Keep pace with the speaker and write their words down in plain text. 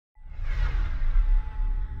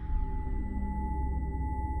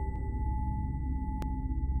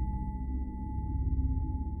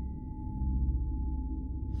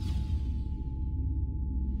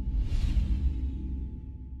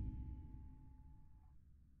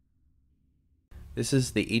This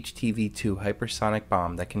is the HTV-2 hypersonic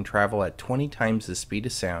bomb that can travel at 20 times the speed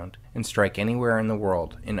of sound and strike anywhere in the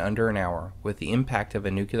world in under an hour with the impact of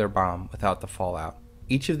a nuclear bomb without the fallout.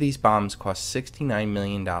 Each of these bombs costs $69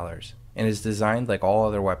 million and is designed like all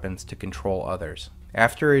other weapons to control others.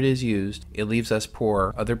 After it is used, it leaves us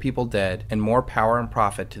poor, other people dead, and more power and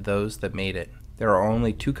profit to those that made it. There are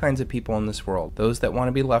only two kinds of people in this world, those that want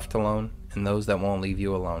to be left alone and those that won't leave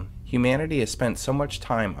you alone. Humanity has spent so much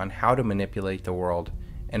time on how to manipulate the world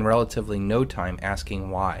and relatively no time asking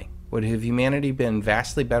why. Would have humanity been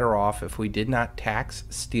vastly better off if we did not tax,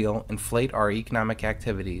 steal, inflate our economic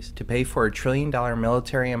activities to pay for a $1 trillion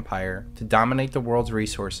military empire, to dominate the world's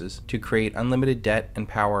resources, to create unlimited debt and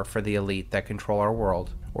power for the elite that control our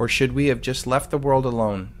world? Or should we have just left the world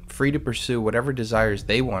alone, free to pursue whatever desires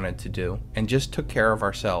they wanted to do, and just took care of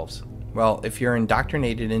ourselves? Well, if you're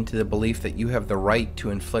indoctrinated into the belief that you have the right to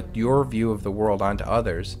inflict your view of the world onto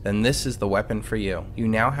others, then this is the weapon for you. You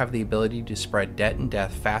now have the ability to spread debt and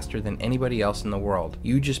death faster than anybody else in the world.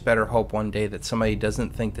 You just better hope one day that somebody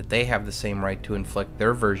doesn't think that they have the same right to inflict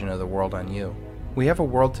their version of the world on you. We have a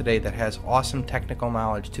world today that has awesome technical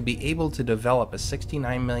knowledge to be able to develop a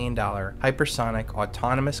 $69 million hypersonic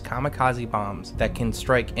autonomous kamikaze bombs that can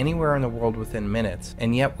strike anywhere in the world within minutes,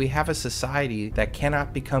 and yet we have a society that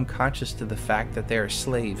cannot become conscious to the fact that they are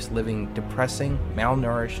slaves living depressing,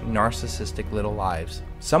 malnourished, narcissistic little lives.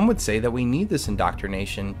 Some would say that we need this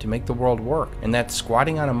indoctrination to make the world work, and that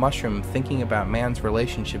squatting on a mushroom thinking about man's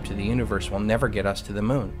relationship to the universe will never get us to the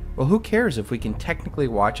moon. Well, who cares if we can technically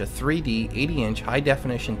watch a 3D 80-inch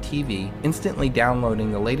high-definition TV, instantly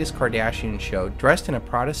downloading the latest Kardashian show dressed in a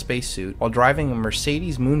Prada spacesuit while driving a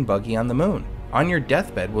Mercedes moon buggy on the moon? On your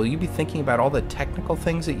deathbed, will you be thinking about all the technical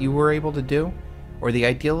things that you were able to do? Or the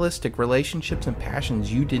idealistic relationships and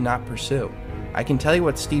passions you did not pursue? I can tell you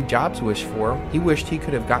what Steve Jobs wished for. He wished he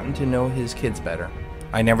could have gotten to know his kids better.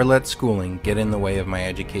 I never let schooling get in the way of my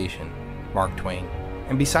education. Mark Twain.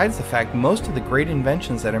 And besides the fact, most of the great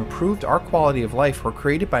inventions that improved our quality of life were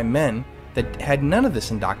created by men that had none of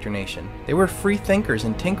this indoctrination. They were free thinkers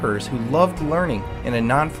and tinkerers who loved learning in a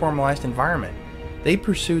non-formalized environment. They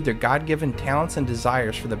pursued their God-given talents and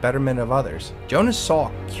desires for the betterment of others. Jonas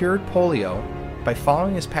Salk cured polio by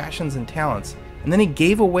following his passions and talents, and then he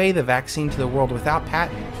gave away the vaccine to the world without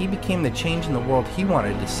patent. He became the change in the world he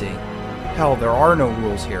wanted to see. Hell, there are no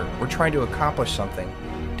rules here. We're trying to accomplish something.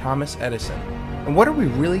 Thomas Edison. And what are we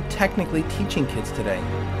really technically teaching kids today?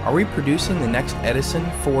 Are we producing the next Edison,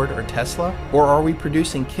 Ford, or Tesla? Or are we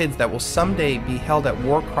producing kids that will someday be held at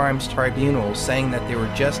war crimes tribunals saying that they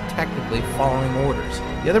were just technically following orders?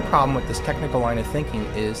 The other problem with this technical line of thinking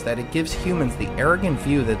is that it gives humans the arrogant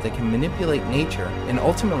view that they can manipulate nature and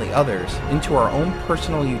ultimately others into our own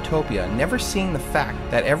personal utopia, never seeing the fact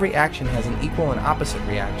that every action has an equal and opposite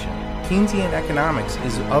reaction. Keynesian economics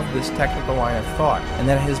is of this technical line of thought, and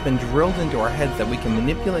that it has been drilled into our heads that we can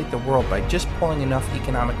manipulate the world by just pulling enough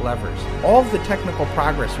economic levers. All of the technical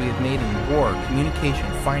progress we have made in war, communication,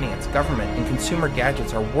 finance, government, and consumer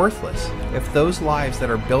gadgets are worthless if those lives that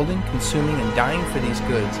are building, consuming, and dying for these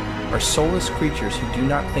goods are soulless creatures who do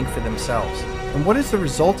not think for themselves. And what is the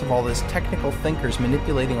result of all this technical thinkers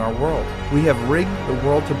manipulating our world? We have rigged the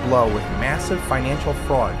world to blow with massive financial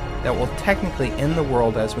fraud that will technically end the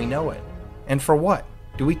world as we know it. And for what?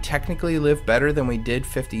 Do we technically live better than we did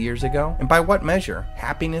 50 years ago? And by what measure?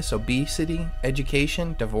 Happiness, obesity,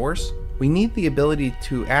 education, divorce? We need the ability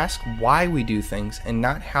to ask why we do things and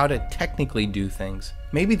not how to technically do things.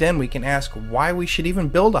 Maybe then we can ask why we should even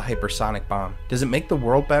build a hypersonic bomb. Does it make the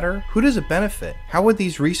world better? Who does it benefit? How would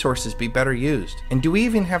these resources be better used? And do we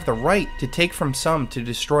even have the right to take from some to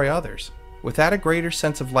destroy others? Without a greater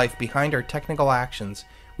sense of life behind our technical actions,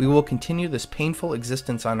 we will continue this painful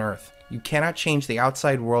existence on Earth. You cannot change the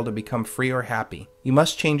outside world to become free or happy. You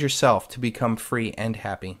must change yourself to become free and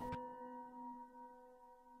happy.